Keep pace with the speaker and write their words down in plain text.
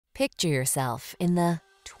Picture yourself in the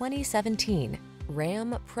 2017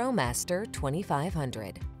 Ram ProMaster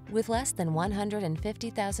 2500. With less than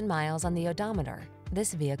 150,000 miles on the odometer,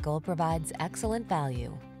 this vehicle provides excellent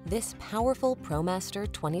value. This powerful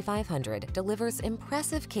ProMaster 2500 delivers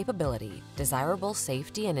impressive capability, desirable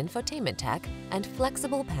safety and infotainment tech, and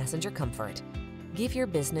flexible passenger comfort. Give your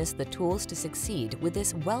business the tools to succeed with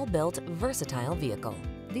this well-built, versatile vehicle.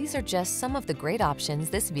 These are just some of the great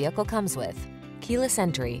options this vehicle comes with: keyless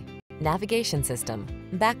entry, navigation system,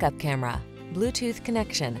 backup camera, Bluetooth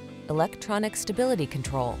connection, electronic stability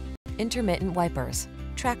control, intermittent wipers,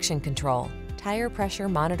 traction control, tire pressure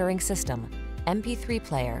monitoring system, MP3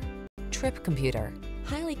 player, trip computer.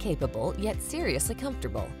 Highly capable yet seriously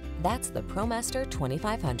comfortable. That's the ProMaster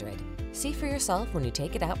 2500. See for yourself when you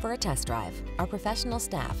take it out for a test drive. Our professional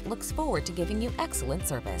staff looks forward to giving you excellent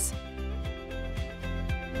service.